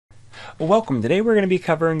Welcome. Today we're going to be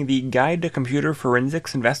covering the Guide to Computer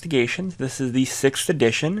Forensics Investigations. This is the 6th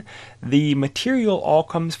edition. The material all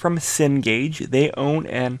comes from Cengage. They own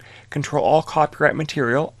and control all copyright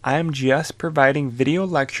material. I'm just providing video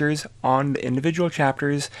lectures on the individual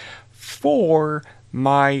chapters for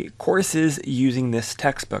my courses using this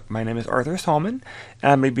textbook. My name is Arthur Salmon,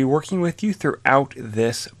 and I'm going to be working with you throughout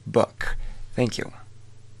this book. Thank you.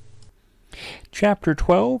 Chapter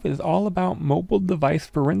 12 is all about mobile device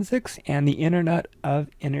forensics and the Internet of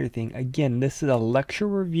Anything. Again, this is a lecture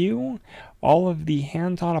review. All of the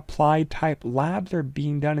hands-on applied type labs are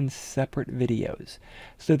being done in separate videos.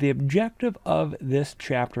 So the objective of this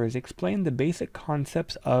chapter is explain the basic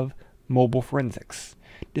concepts of mobile forensics,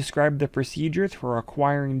 describe the procedures for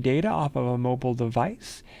acquiring data off of a mobile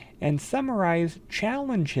device, and summarize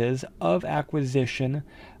challenges of acquisition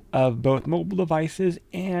of both mobile devices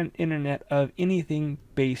and Internet of Anything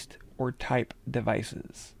based or type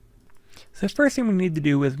devices. So the first thing we need to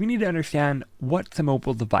do is we need to understand what's a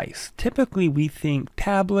mobile device. Typically we think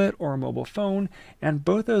tablet or a mobile phone, and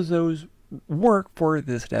both of those work for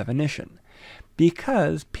this definition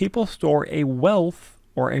because people store a wealth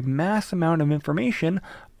or a mass amount of information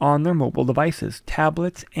on their mobile devices,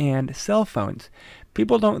 tablets and cell phones.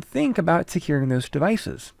 People don't think about securing those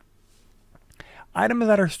devices. Items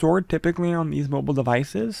that are stored typically on these mobile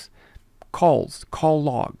devices: calls, call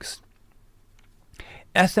logs,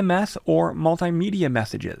 SMS or multimedia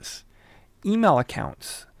messages, email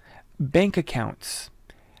accounts, bank accounts,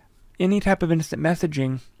 any type of instant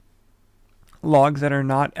messaging logs that are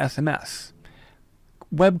not SMS,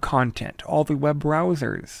 web content, all the web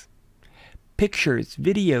browsers, pictures,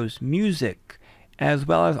 videos, music, as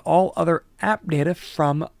well as all other app data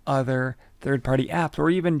from other third-party apps or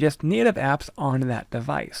even just native apps on that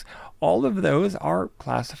device. All of those are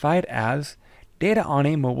classified as data on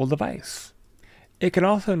a mobile device. It can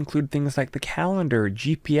also include things like the calendar,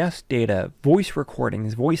 GPS data, voice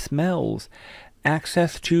recordings, voicemails,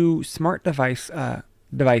 access to smart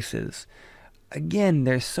devices. Again,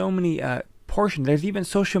 there's so many portions. There's even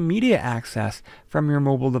social media access from your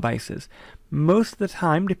mobile devices. Most of the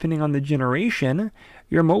time, depending on the generation,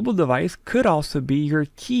 your mobile device could also be your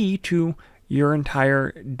key to your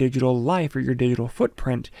entire digital life or your digital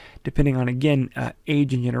footprint, depending on, again,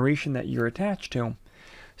 age and generation that you're attached to.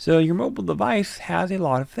 So your mobile device has a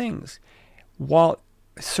lot of things. While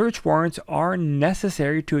search warrants are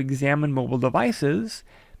necessary to examine mobile devices,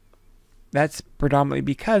 that's predominantly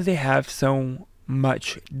because they have so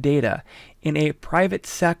much data. In a private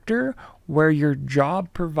sector where your job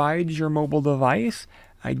provides your mobile device,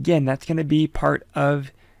 again, that's going to be part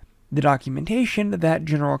of the documentation that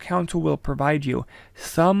General Counsel will provide you.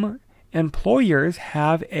 Some employers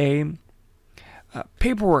have a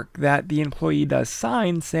paperwork that the employee does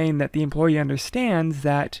sign saying that the employee understands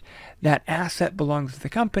that that asset belongs to the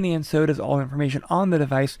company and so does all information on the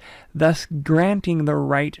device, thus granting the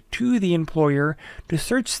right to the employer to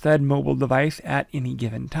search said mobile device at any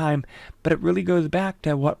given time. But it really goes back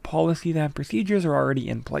to what policies and procedures are already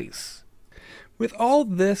in place. With all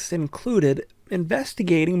this included,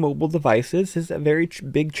 investigating mobile devices is a very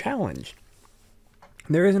big challenge.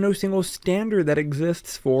 There is no single standard that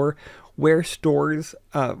exists for where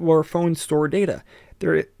phones store data.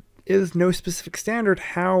 There is no specific standard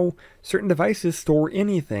how certain devices store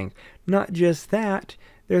anything. Not just that,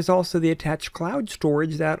 there's also the attached cloud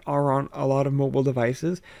storage that are on a lot of mobile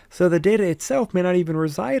devices, so the data itself may not even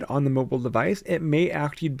reside on the mobile device. It may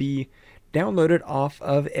actually be downloaded off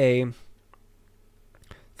of a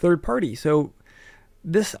third party. So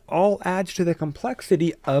this all adds to the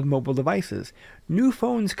complexity of mobile devices. New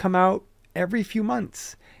phones come out every few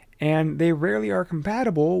months, and they rarely are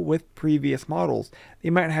compatible with previous models. They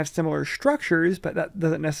might have similar structures, but that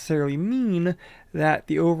doesn't necessarily mean that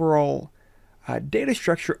the overall data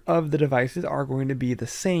structure of the devices are going to be the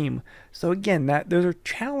same. So again, those are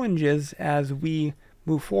challenges as we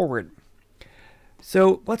move forward.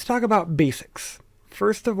 So let's talk about basics.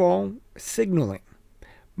 First of all, signaling.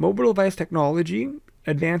 Mobile device technology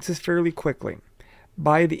advances fairly quickly.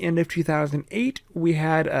 By the end of 2008, we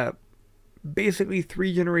had basically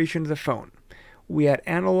 3 generations of phone. We had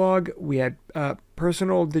analog, we had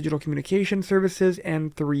personal digital communication services,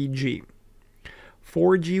 and 3G.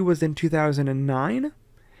 4G was in 2009,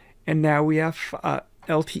 and now we have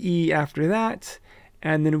LTE after that,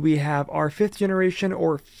 and then we have our 5th generation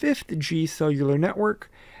or 5th G cellular network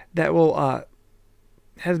that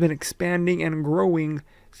has been expanding and growing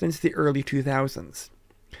since the early 2000s.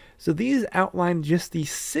 So these outline just the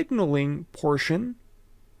signaling portion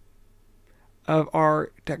of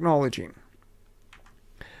our technology.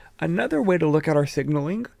 Another way to look at our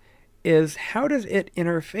signaling is how does it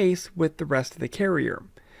interface with the rest of the carrier?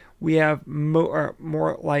 We have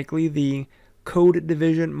more likely the Code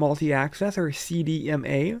Division Multi-Access, or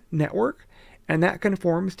CDMA network, and that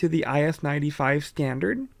conforms to the IS-95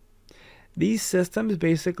 standard. These systems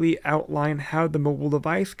basically outline how the mobile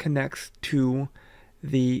device connects to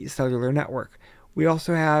the cellular network. We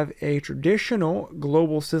also have a traditional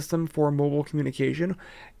global system for mobile communication,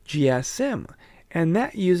 GSM, and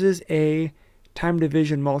that uses a time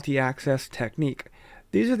division multi-access technique.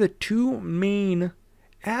 These are the two main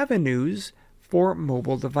avenues for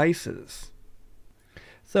mobile devices.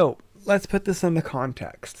 So let's put this into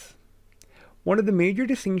context. One of the major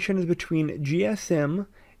distinctions between GSM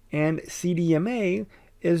and CDMA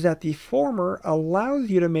is that the former allows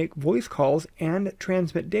you to make voice calls and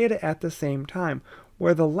transmit data at the same time,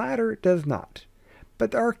 where the latter does not.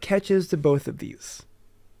 But there are catches to both of these.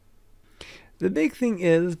 The big thing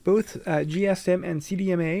is both GSM and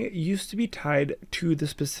CDMA used to be tied to the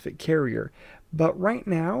specific carrier, but right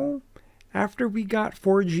now, after we got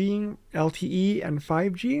 4G, LTE, and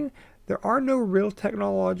 5G, there are no real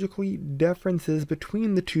technological differences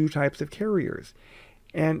between the two types of carriers.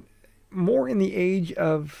 And more in the age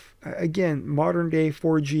of, again, modern day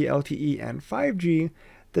 4G, LTE, and 5G,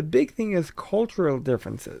 the big thing is cultural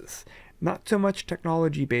differences, not so much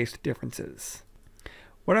technology-based differences.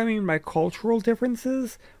 What I mean by cultural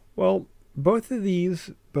differences? Well, both of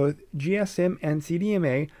these, both GSM and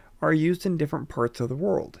CDMA, are used in different parts of the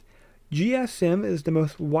world. GSM is the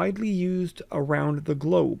most widely used around the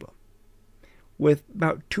globe, with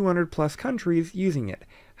about 200 plus countries using it.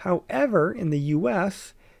 However, in the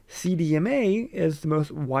US, CDMA is the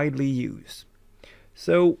most widely used.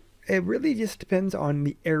 So it really just depends on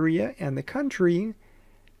the area and the country,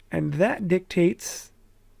 and that dictates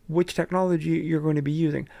which technology you're going to be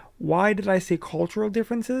using. Why did I say cultural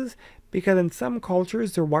differences? Because in some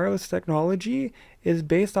cultures, their wireless technology is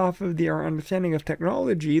based off of their understanding of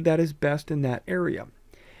technology that is best in that area.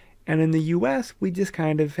 And in the US, we just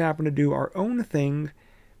kind of happen to do our own thing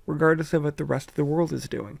regardless of what the rest of the world is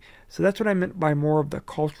doing. So that's what I meant by more of the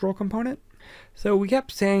cultural component. So we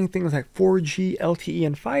kept saying things like 4G, LTE,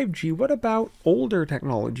 and 5G. What about older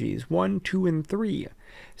technologies, 1, 2, and 3?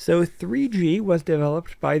 So 3G was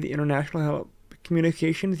developed by the International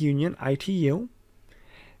Communications Union, ITU.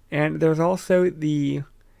 And there's also the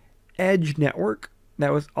Edge network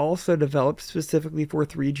that was also developed specifically for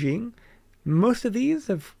 3G. Most of these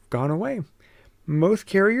have gone away. Most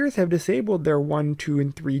carriers have disabled their 1, 2,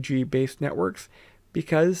 and 3G based networks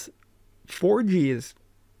because 4G is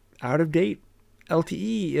out of date.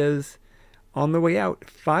 LTE is on the way out.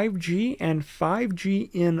 5G and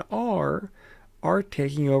 5G are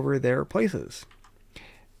taking over their places.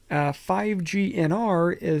 5G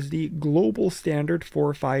NR is the global standard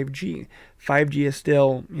for 5G. 5G is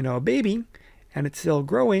still, a baby, and it's still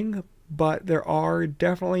growing, but there are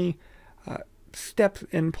definitely steps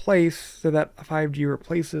in place so that 5G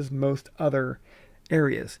replaces most other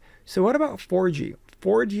areas. So what about 4G?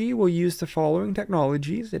 4G will use the following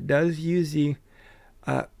technologies. It does use the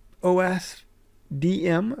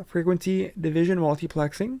OSDM, frequency division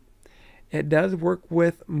multiplexing. It does work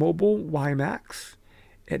with mobile WiMAX.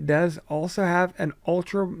 It does also have an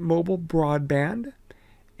ultra mobile broadband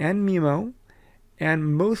and MIMO.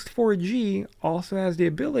 And most 4G also has the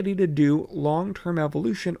ability to do long-term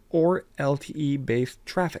evolution or LTE-based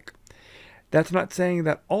traffic. That's not saying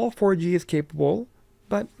that all 4G is capable,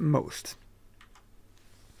 but most.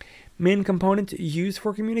 Main components used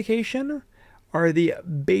for communication are the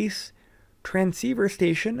base transceiver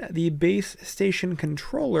station, the base station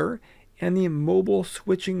controller, and the mobile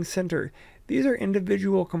switching center. These are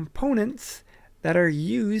individual components that are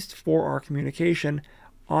used for our communication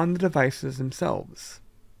on the devices themselves.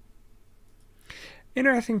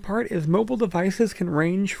 Interesting part is mobile devices can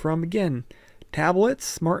range from, again,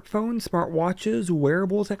 tablets, smartphones, smartwatches,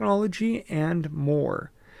 wearable technology, and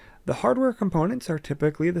more. The hardware components are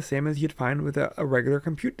typically the same as you'd find with a regular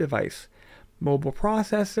compute device. Mobile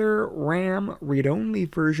processor, RAM, read-only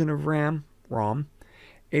version of RAM, ROM,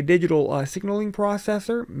 a digital signaling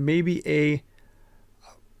processor, maybe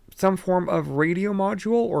some form of radio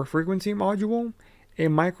module or frequency module, a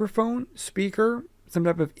microphone, speaker, some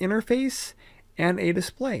type of interface, and a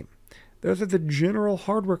display. Those are the general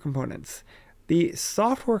hardware components. The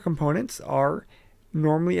software components are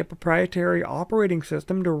normally a proprietary operating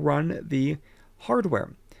system to run the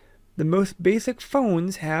hardware. The most basic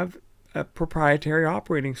phones have a proprietary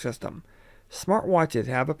operating system. Smartwatches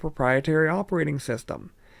have a proprietary operating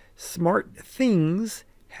system. Smart things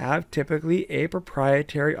have typically a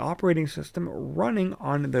proprietary operating system running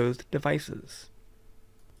on those devices.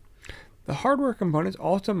 The hardware components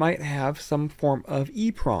also might have some form of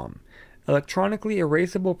EEPROM, electronically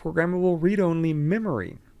erasable programmable read-only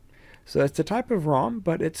memory. So it's a type of ROM,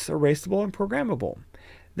 but it's erasable and programmable.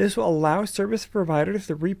 This will allow service providers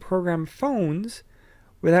to reprogram phones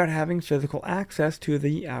without having physical access to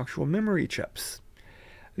the actual memory chips.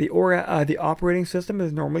 The operating system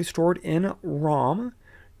is normally stored in ROM,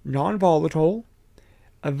 non-volatile,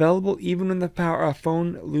 available even when the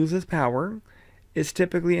phone loses power, is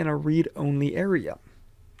typically in a read-only area.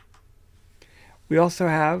 We also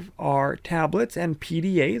have our tablets and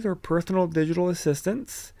PDAs, or personal digital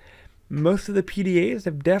assistants. Most of the PDAs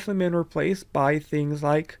have definitely been replaced by things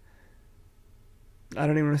like, I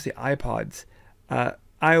don't even want to say iPods,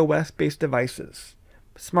 iOS-based devices,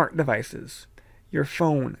 smart devices, your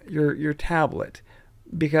phone, your tablet,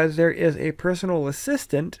 because there is a personal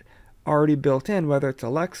assistant already built in, whether it's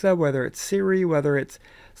Alexa, whether it's Siri, whether it's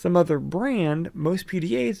some other brand. Most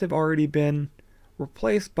PDAs have already been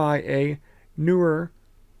replaced by a newer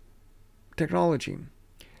technology.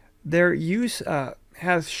 Their use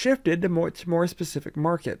has shifted to more specific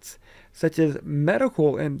markets, such as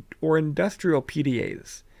medical or industrial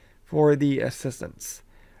PDAs for the assistants.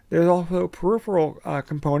 There's also peripheral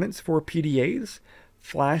components for PDAs,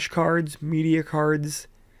 flash cards, media cards,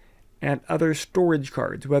 and other storage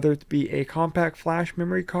cards, whether it be a compact flash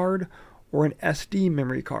memory card or an SD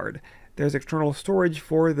memory card. There's external storage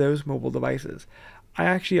for those mobile devices. I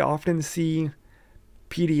actually often see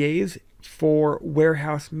PDAs for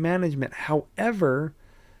warehouse management. However,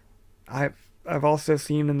 I've also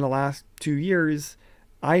seen in the last 2 years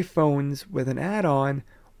iPhones with an add-on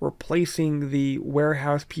replacing the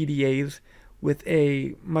warehouse PDAs with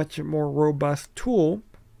a much more robust tool,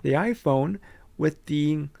 the iPhone, with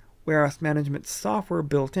the warehouse management software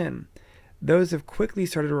built in. Those have quickly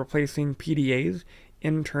started replacing PDAs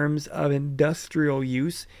in terms of industrial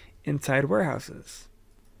use inside warehouses.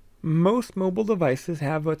 Most mobile devices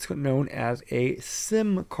have what's known as a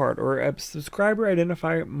SIM card, or a subscriber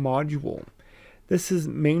identifier module. This is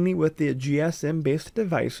mainly with the GSM-based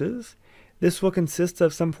devices. This will consist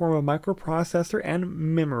of some form of microprocessor and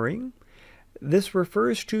memory. This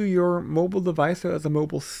refers to your mobile device as a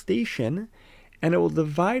mobile station, and it will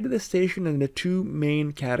divide the station into 2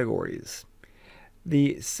 main categories: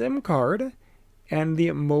 the SIM card and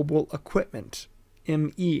the mobile equipment,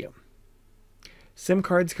 ME. SIM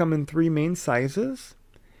cards come in 3 main sizes,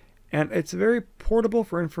 and it's very portable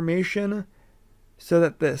for information, so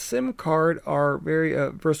that the SIM card are very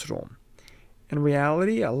versatile. In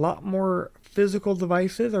reality, a lot more physical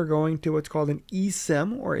devices are going to what's called an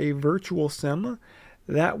eSIM, or a virtual SIM.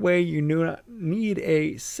 That way you do not need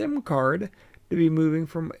a SIM card to be moving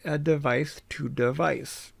from a device to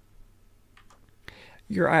device.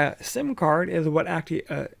 Your SIM card is what actually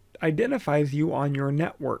identifies you on your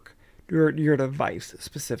network, your device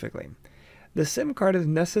specifically. The SIM card is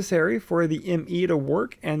necessary for the ME to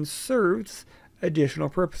work and serves additional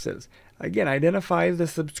purposes. Again, identifies the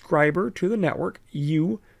subscriber to the network,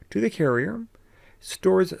 you to the carrier,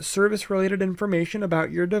 stores service-related information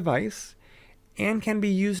about your device, and can be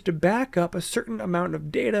used to back up a certain amount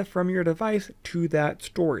of data from your device to that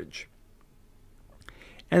storage.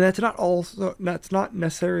 And that's not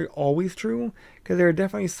necessarily always true, because there are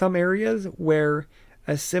definitely some areas where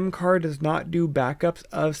a SIM card does not do backups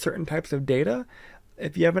of certain types of data.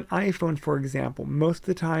 If you have an iPhone, for example, most of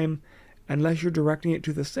the time, unless you're directing it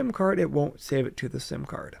to the SIM card, it won't save it to the SIM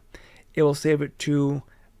card. It will save it to,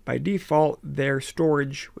 by default, their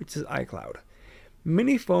storage, which is iCloud.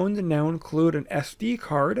 Many phones now include an SD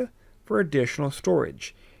card for additional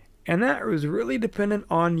storage, and that is really dependent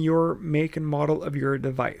on your make and model of your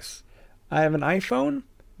device. I have an iPhone.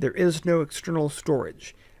 There is no external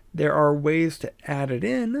storage. There are ways to add it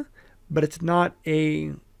in, but it's not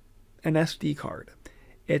an SD card.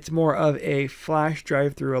 It's more of a flash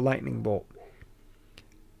drive through a lightning bolt.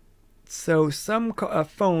 So some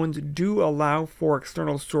phones do allow for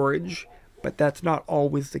external storage, but that's not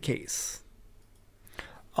always the case.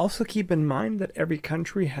 Also keep in mind that every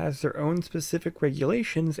country has their own specific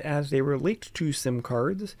regulations as they relate to SIM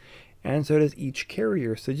cards, and so does each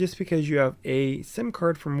carrier. So just because you have a SIM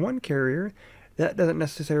card from one carrier, that doesn't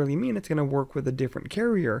necessarily mean it's going to work with a different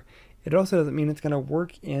carrier. It also doesn't mean it's going to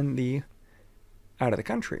work out of the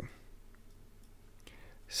country.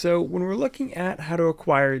 So when we're looking at how to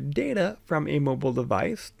acquire data from a mobile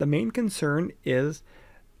device, the main concern is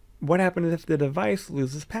what happens if the device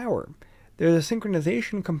loses power. There's a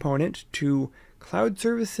synchronization component to cloud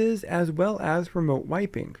services as well as remote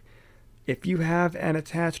wiping. If you have an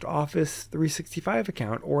attached Office 365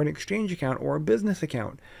 account or an Exchange account or a business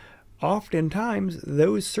account, Oftentimes,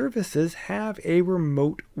 those services have a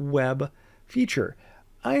remote web feature.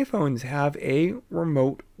 iPhones have a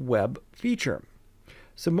remote web feature.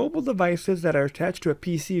 So mobile devices that are attached to a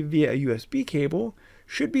PC via a USB cable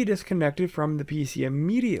should be disconnected from the PC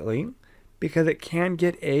immediately because it can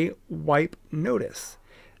get a wipe notice.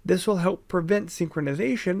 This will help prevent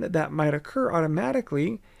synchronization that might occur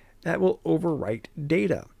automatically that will overwrite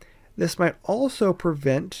data. This might also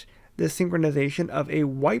prevent the synchronization of a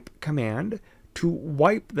wipe command to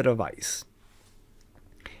wipe the device.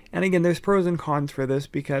 And again, there's pros and cons for this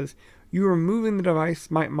because you removing the device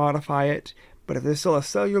might modify it, but if there's still a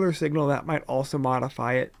cellular signal, that might also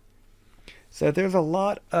modify it. So there's a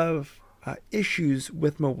lot of issues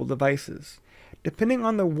with mobile devices. Depending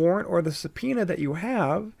on the warrant or the subpoena that you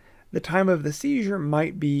have, the time of the seizure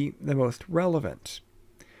might be the most relevant.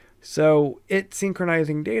 So it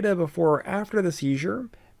synchronizing data before or after the seizure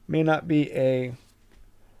may not be a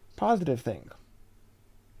positive thing.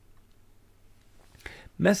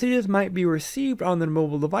 Messages might be received on the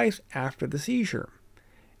mobile device after the seizure.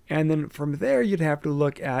 And then from there, you'd have to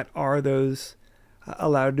look at, are those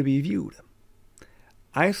allowed to be viewed?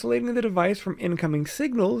 Isolating the device from incoming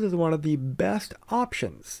signals is one of the best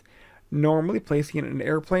options. Normally placing it in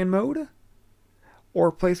airplane mode,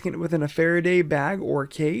 or placing it within a Faraday bag or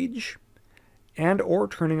cage, and or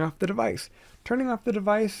turning off the device. Turning off the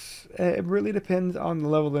device, it really depends on the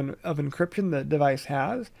level of encryption the device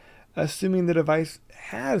has, assuming the device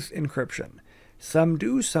has encryption. Some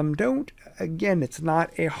do, some don't. Again, it's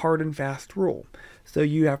not a hard and fast rule. So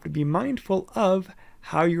you have to be mindful of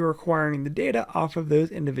how you're acquiring the data off of those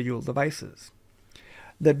individual devices.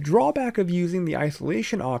 The drawback of using the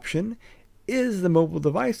isolation option is the mobile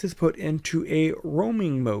device is put into a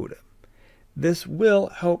roaming mode. This will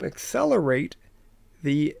help accelerate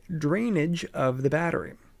the drainage of the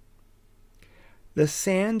battery. The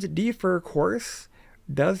SANS defer course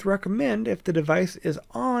does recommend, if the device is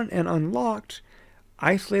on and unlocked,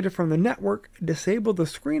 isolate it from the network, disable the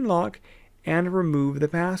screen lock, and remove the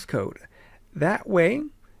passcode. That way,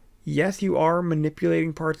 yes, you are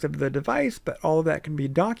manipulating parts of the device, but all of that can be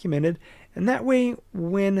documented, and that way,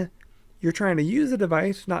 when you're trying to use the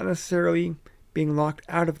device, not necessarily being locked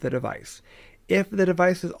out of the device. If the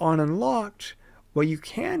device is on and locked, what you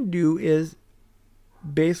can do is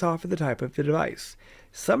base off of the type of the device.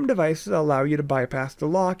 Some devices allow you to bypass the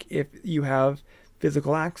lock if you have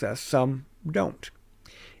physical access, some don't.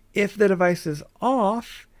 If the device is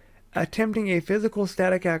off, attempting a physical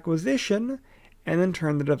static acquisition and then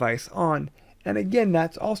turn the device on. And again,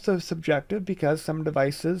 that's also subjective because some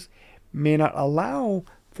devices may not allow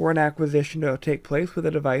for an acquisition to take place with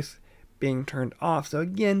a device being turned off. So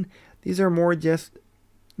again, these are more just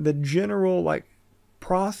the general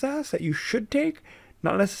process that you should take,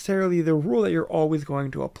 not necessarily the rule that you're always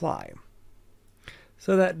going to apply.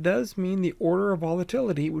 So that does mean the order of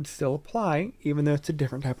volatility would still apply, even though it's a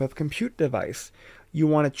different type of compute device. You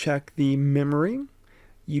want to check the memory,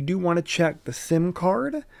 you do want to check the SIM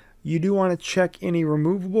card, you do want to check any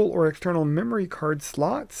removable or external memory card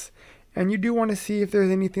slots, and you do want to see if there's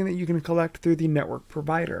anything that you can collect through the network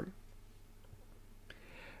provider.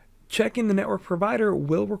 Checking the network provider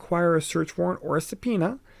will require a search warrant or a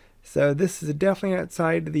subpoena, so this is definitely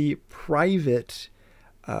outside the private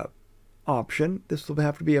option. This will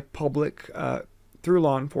have to be a public through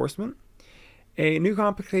law enforcement. A new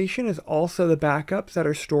complication is also the backups that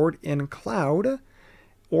are stored in cloud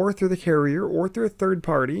or through the carrier or through a third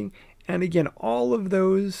party. And again, all of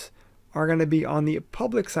those are going to be on the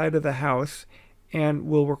public side of the house and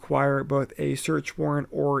will require both a search warrant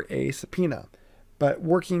or a subpoena, but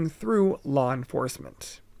working through law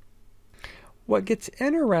enforcement. What gets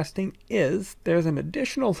interesting is there's an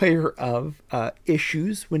additional layer of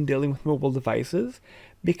issues when dealing with mobile devices.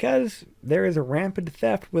 Because there is a rampant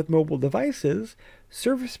theft with mobile devices,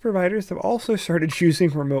 service providers have also started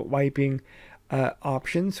using remote wiping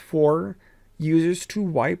options for users to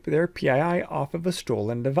wipe their PII off of a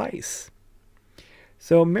stolen device.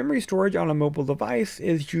 So memory storage on a mobile device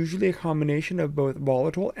is usually a combination of both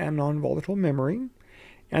volatile and non-volatile memory,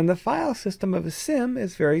 and the file system of a SIM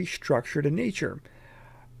is very structured in nature.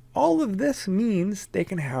 All of this means they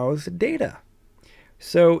can house data.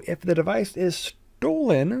 So if the device is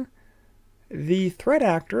stolen, the threat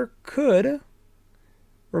actor could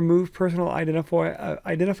remove personal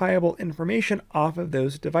identifiable information off of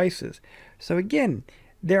those devices. So again,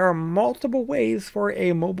 there are multiple ways for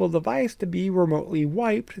a mobile device to be remotely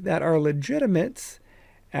wiped that are legitimate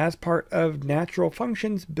as part of natural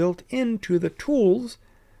functions built into the tools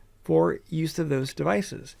for use of those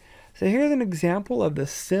devices. So here's an example of the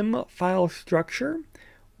SIM file structure.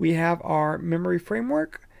 We have our memory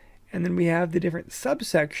framework, and then we have the different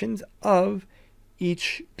subsections of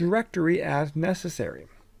each directory as necessary.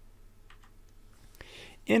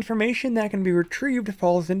 Information that can be retrieved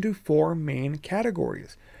falls into 4 main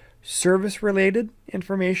categories. Service-related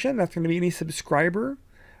information, that's going to be any subscriber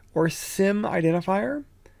or SIM identifier.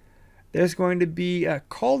 There's going to be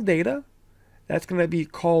call data, that's going to be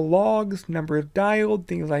call logs, number of dialed,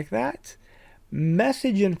 things like that.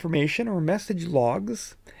 Message information or message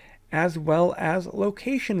logs, as well as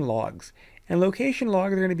location logs. And location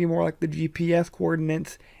logs are going to be more like the GPS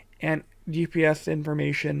coordinates and GPS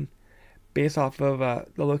information based off of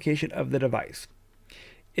the location of the device.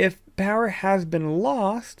 If power has been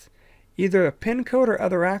lost, either a PIN code or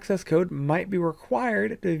other access code might be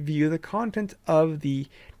required to view the contents of the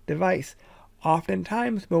device.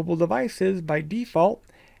 Oftentimes, mobile devices by default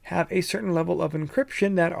have a certain level of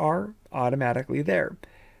encryption that are automatically there.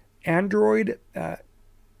 Android,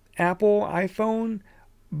 Apple, iPhone,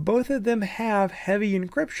 both of them have heavy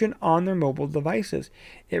encryption on their mobile devices.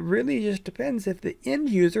 It really just depends if the end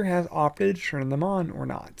user has opted to turn them on or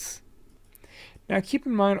not. Now keep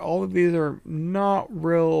in mind, all of these are not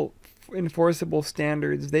real enforceable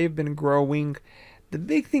standards. They've been growing. The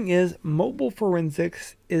big thing is mobile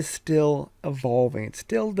forensics is still evolving. It's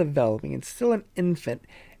still developing. It's still an infant,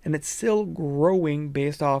 and it's still growing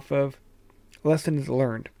based off of lessons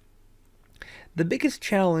learned. The biggest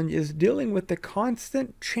challenge is dealing with the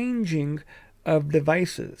constant changing of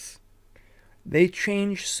devices. They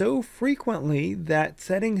change so frequently that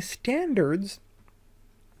setting standards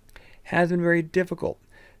has been very difficult.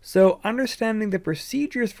 So understanding the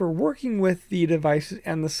procedures for working with the devices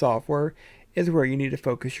and the software is where you need to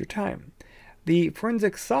focus your time. The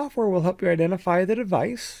forensic software will help you identify the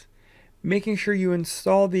device, making sure you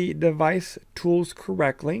install the device tools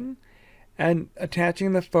correctly, and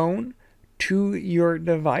attaching the phone to your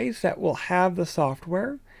device that will have the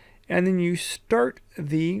software, and then you start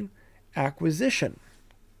the acquisition.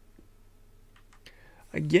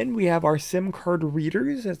 Again, we have our SIM card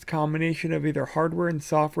readers. It's a combination of either hardware and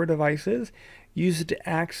software devices used to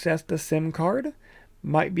access the SIM card.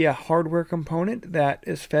 Might be a hardware component that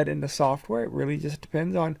is fed into software. It really just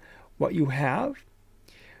depends on what you have.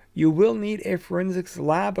 You will need a forensics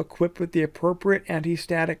lab equipped with the appropriate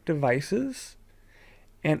anti-static devices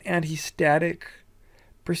and anti-static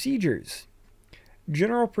procedures.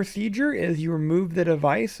 General procedure is you remove the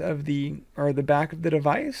device the back of the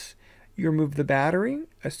device. You remove the battery,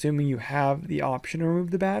 assuming you have the option to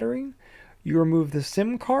remove the battery. You remove the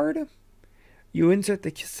SIM card. You insert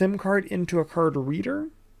the SIM card into a card reader.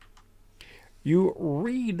 You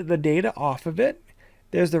read the data off of it.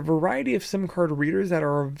 There's a variety of SIM card readers that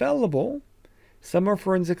are available. Some are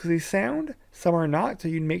forensically sound, some are not, so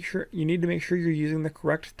you need to make sure you're using the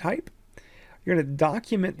correct type. You're going to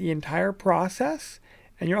document the entire process,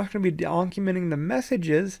 and you're also going to be documenting the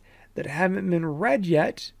messages that haven't been read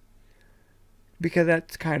yet, because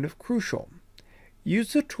that's kind of crucial.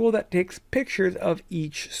 Use a tool that takes pictures of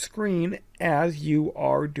each screen as you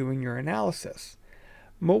are doing your analysis.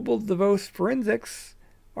 Mobile device forensics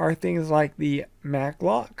are things like the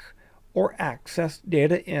MacLock or Access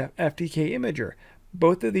Data FTK Imager.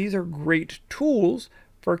 Both of these are great tools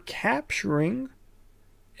for capturing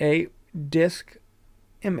a disk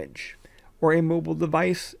image or a mobile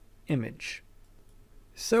device image.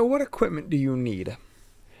 So what equipment do you need?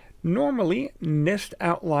 Normally, NIST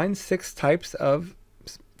outlines 6 types of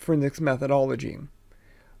forensics methodology.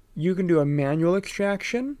 You can do a manual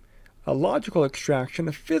extraction, a logical extraction,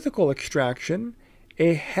 a physical extraction,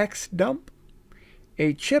 a hex dump,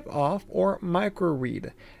 a chip off, or micro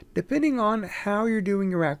read. Depending on how you're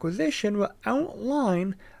doing your acquisition will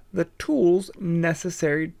outline the tools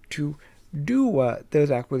necessary to do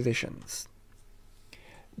those acquisitions.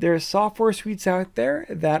 There are software suites out there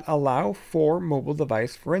that allow for mobile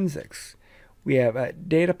device forensics. We have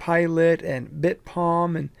Datapilot and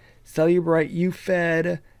BitPalm and Cellebrite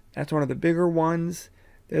UFED. That's one of the bigger ones.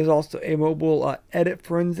 There's also a mobile edit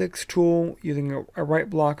forensics tool using a write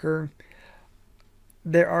blocker.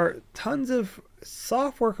 There are tons of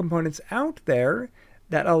software components out there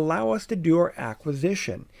that allow us to do our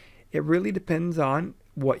acquisition. It really depends on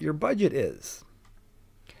what your budget is.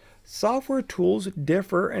 Software tools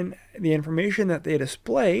differ in the information that they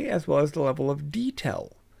display as well as the level of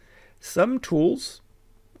detail. Some tools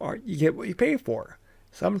you get what you pay for.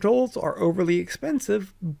 Some tools are overly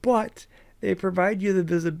expensive, but they provide you the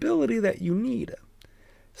visibility that you need.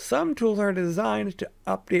 Some tools are designed to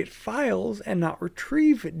update files and not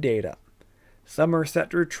retrieve data. Some are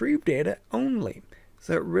set to retrieve data only.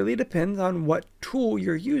 So it really depends on what tool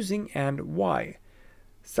you're using and why.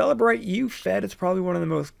 Cellebrite UFED is probably one of the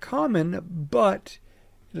most common, but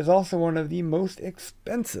It is also one of the most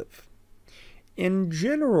expensive. In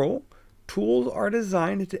general, tools are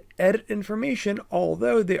designed to edit information,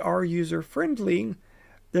 although they are user-friendly.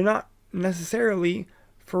 They're not necessarily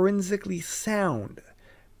forensically sound,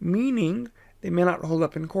 meaning they may not hold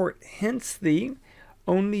up in court. Hence the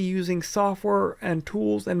only using software and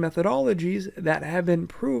tools and methodologies that have been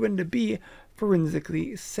proven to be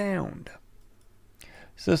forensically sound.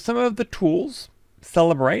 So some of the tools,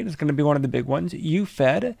 Cellebrite is going to be one of the big ones.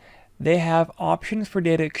 UFED, they have options for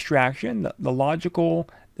data extraction, the logical,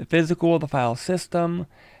 the physical, the file system.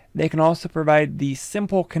 They can also provide the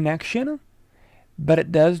simple connection, but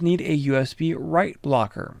it does need a USB write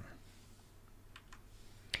blocker.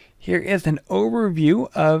 Here is an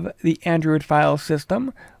overview of the Android file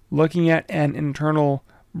system, looking at an internal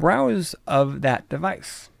browse of that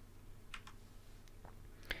device.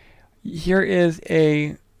 Here is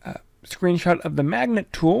a screenshot of the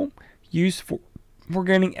magnet tool used for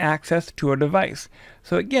gaining access to a device.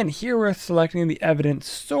 So again, here we're selecting the evidence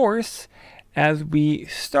source as we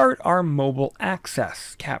start our mobile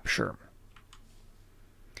access capture.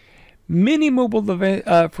 Many mobile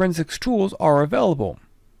forensics tools are available.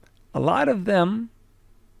 A lot of them,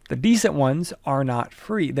 the decent ones, are not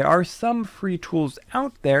free. There are some free tools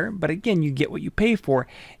out there, but again, you get what you pay for,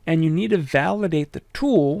 and you need to validate the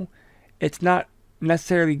tool. It's not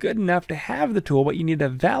necessarily good enough to have the tool, but you need to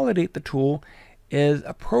validate the tool is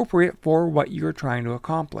appropriate for what you're trying to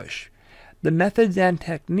accomplish. The methods and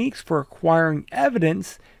techniques for acquiring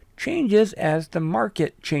evidence changes as the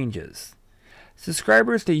market changes.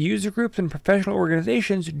 Subscribers to user groups and professional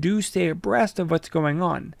organizations do stay abreast of what's going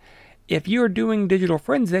on. If you're doing digital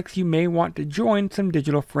forensics, you may want to join some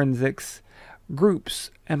digital forensics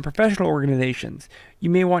groups and professional organizations. You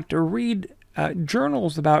may want to read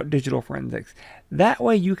journals about digital forensics. That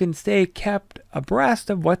way you can stay kept abreast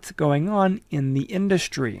of what's going on in the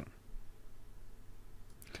industry.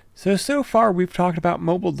 So far we've talked about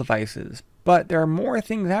mobile devices, but there are more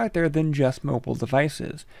things out there than just mobile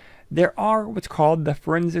devices. There are what's called the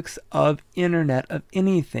forensics of Internet of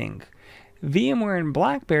Anything. VMware and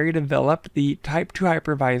BlackBerry developed the Type 2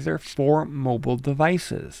 hypervisor for mobile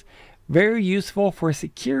devices. Very useful for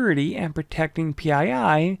security and protecting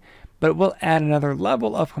PII, but will add another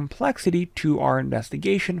level of complexity to our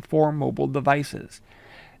investigation for mobile devices.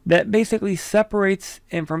 That basically separates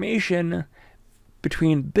information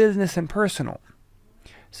between business and personal.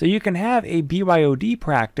 So you can have a BYOD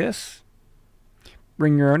practice,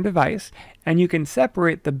 bring your own device, and you can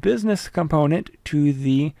separate the business component to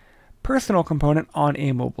the personal component on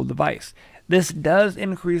a mobile device. This does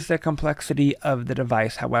increase the complexity of the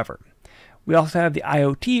device, however. We also have the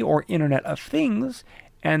IoT, or Internet of Things,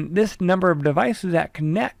 and this number of devices that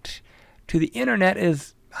connect to the internet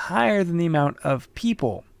is higher than the amount of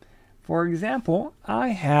people. For example, I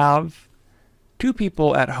have 2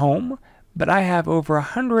 people at home, but I have over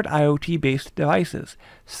 100 IoT-based devices.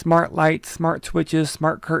 Smart lights, smart switches,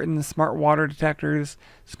 smart curtains, smart water detectors,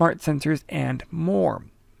 smart sensors, and more.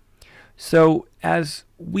 So as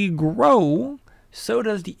we grow, so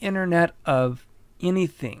does the Internet of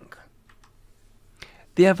Anything.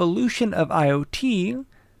 The evolution of IoT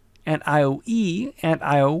and IoE and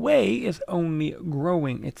IOA is only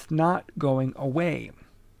growing. It's not going away.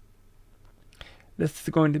 This is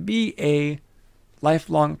going to be a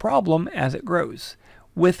lifelong problem as it grows.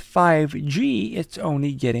 With 5G, it's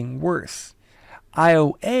only getting worse.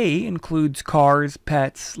 IOA includes cars,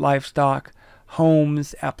 pets, livestock,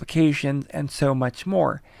 homes, applications, and so much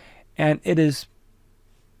more. And it is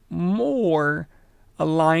more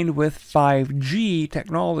aligned with 5G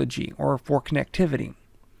technology, or for connectivity.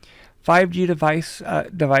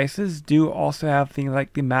 5G devices do also have things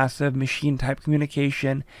like the massive machine type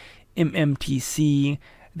communication, MMTC,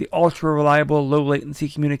 the ultra reliable low latency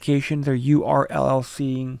communications, or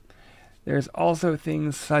URLLC. There's also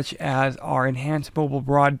things such as our enhanced mobile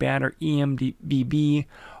broadband, or EMBB.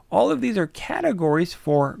 All of these are categories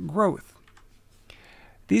for growth.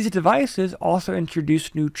 These devices also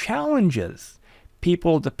introduce new challenges.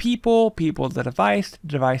 People to people, people to device,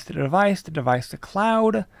 device to device, device to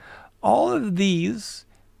cloud. All of these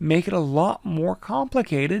make it a lot more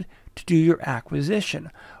complicated to do your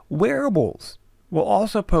acquisition. Wearables will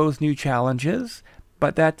also pose new challenges,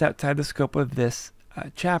 but that's outside the scope of this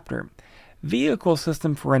chapter. Vehicle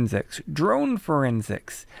system forensics, drone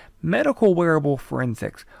forensics, medical wearable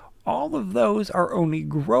forensics, all of those are only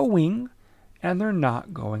growing and they're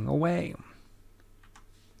not going away.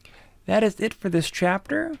 That is it for this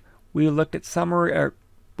chapter. We looked at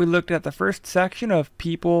we looked at the first section of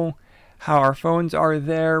people, how our phones are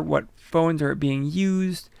there, what phones are being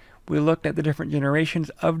used. We looked at the different generations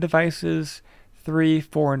of devices, 3,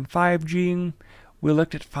 4, and 5G. We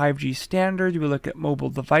looked at 5G standards, we looked at mobile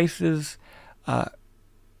devices,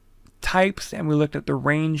 types, and we looked at the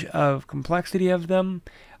range of complexity of them.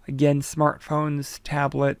 Again, smartphones,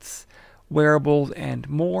 tablets, wearables, and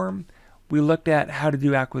more. We looked at how to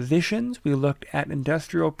do acquisitions. We looked at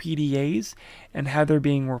industrial PDAs and how they're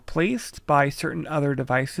being replaced by certain other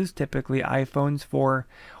devices, typically iPhones for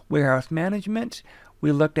warehouse management.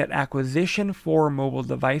 We looked at acquisition for mobile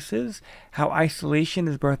devices, how isolation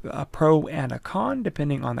is both a pro and a con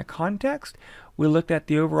depending on the context. We looked at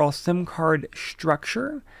the overall SIM card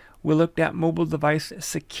structure. We looked at mobile device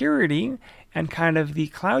security and kind of the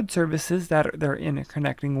cloud services that they're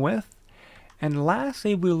interconnecting with. And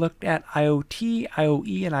lastly, we looked at IoT,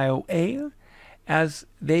 IoE, and IoA as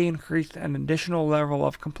they increased an additional level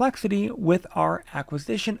of complexity with our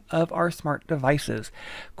acquisition of our smart devices.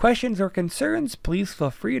 Questions or concerns, please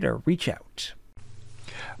feel free to reach out.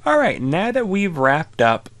 All right, now that we've wrapped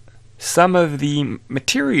up some of the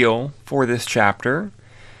material for this chapter,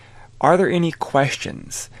 are there any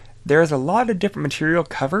questions? There's a lot of different material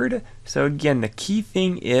covered, so again, the key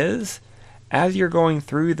thing is, as you're going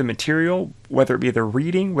through the material, whether it be the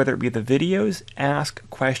reading, whether it be the videos, ask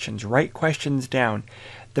questions, write questions down.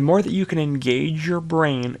 The more that you can engage your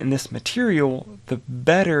brain in this material, the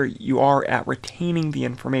better you are at retaining the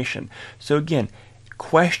information. So again,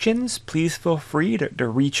 questions, please feel free to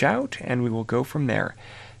reach out and we will go from there.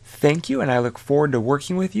 Thank you, and I look forward to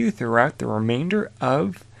working with you throughout the remainder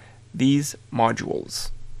of these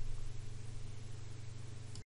modules.